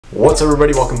What's up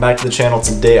everybody, welcome back to the channel.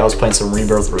 Today I was playing some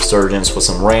Rebirth Resurgence with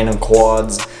some random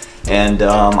quads, and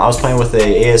I was playing with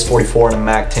a AS-44 and a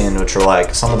MAC-10, which are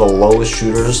like some of the lowest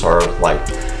shooters, or like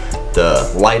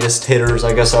the lightest hitters,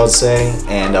 I guess I would say.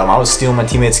 And I was stealing my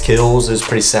teammates' kills. It was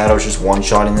pretty sad. I was just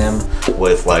one-shotting them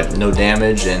with like no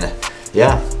damage, and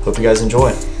yeah, hope you guys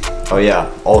enjoy. Oh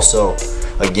yeah, also,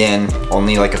 again,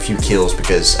 only like a few kills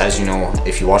because, as you know,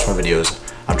 if you watch my videos,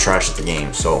 I'm trash at the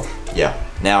game. So yeah,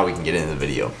 now we can get into the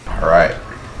video. Alright,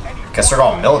 guess we're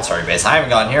going military base. I haven't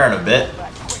gotten here in a bit.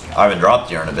 I haven't dropped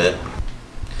here in a bit.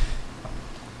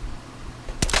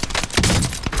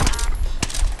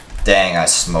 Dang, I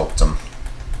smoked them.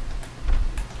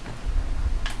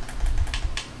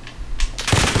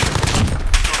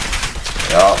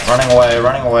 Yeah, running away,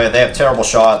 running away. They have terrible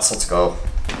shots. Let's go.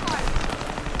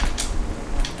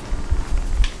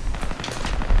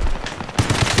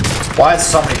 Why is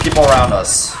so many people around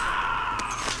us?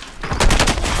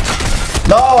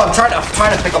 No, I'm trying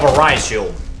to pick up a riot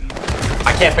shield.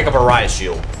 I can't pick up a riot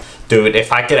shield. Dude,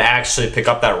 if I could actually pick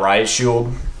up that riot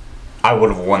shield, I would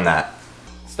have won that.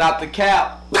 Stop the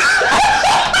cap. Stop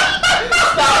the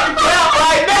cap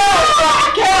right now!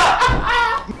 Stop the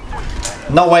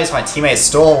cap! No way is my teammate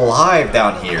still alive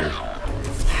down here.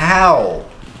 How?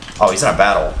 Oh, he's in a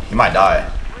battle. He might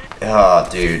die. Oh,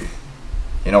 dude.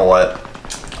 You know what?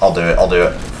 I'll do it. I'll do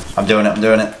it. I'm doing it. I'm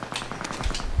doing it.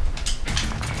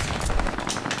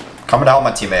 Coming to help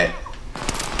my teammate.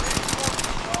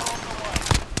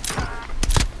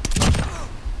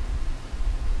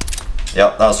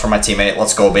 Yep, that was for my teammate.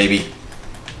 Let's go, baby.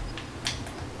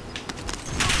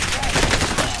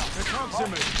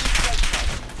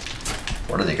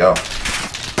 Where did he go?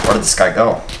 Where did this guy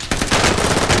go?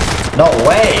 No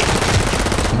way!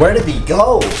 Where did he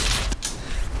go?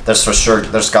 There's for sure,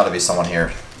 there's gotta be someone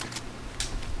here.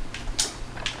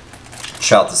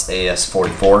 Shout this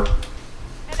AS-44.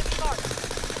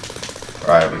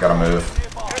 Alright, we gotta move.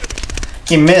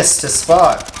 He missed his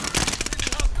spot.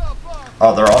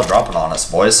 Oh, they're all dropping on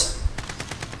us, boys.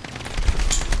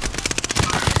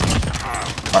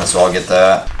 Might as well get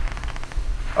that.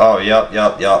 Oh, yep.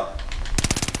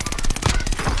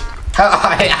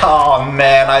 Oh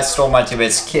man, I stole my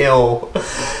teammate's kill.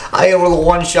 I hit with a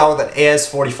one shot with an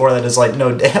AS-44 that is like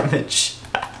no damage.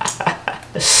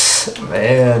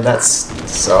 Man, that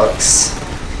sucks.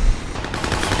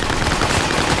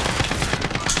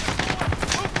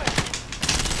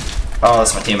 Oh,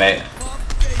 that's my teammate.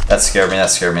 That scared me,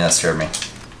 that scared me, that scared me.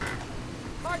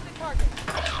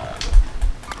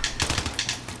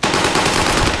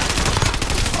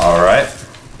 Alright.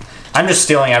 I'm just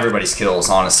stealing everybody's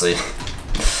kills, honestly.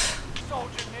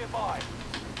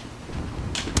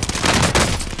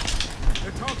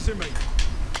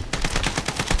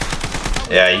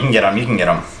 Yeah, you can get him, you can get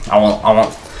him.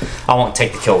 I won't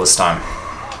take the kill this time.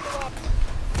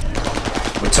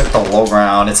 We took the low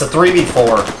ground. It's a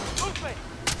 3v4.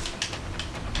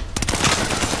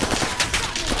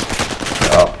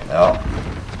 Oh.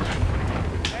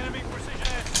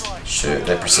 Shoot,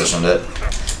 they precisioned it.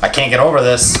 I can't get over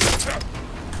this.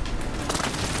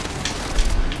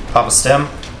 Pop a stem.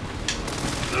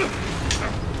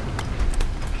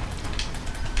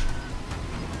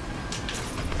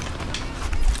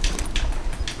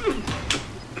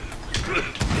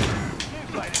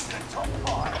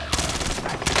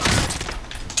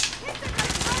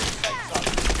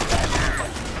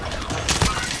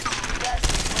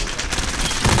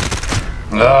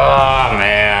 Oh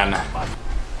man.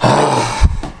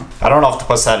 I don't know if to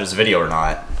post that as a video or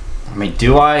not. I mean,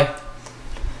 do I?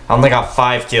 I only got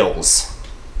 5 kills.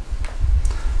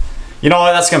 You know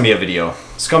what? That's gonna be a video.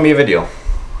 It's gonna be a video.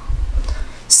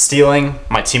 Stealing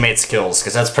my teammates' kills,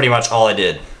 because that's pretty much all I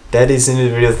did. That is the end of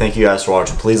the video. Thank you guys for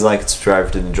watching. Please like and subscribe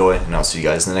if you did enjoy, and I'll see you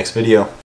guys in the next video.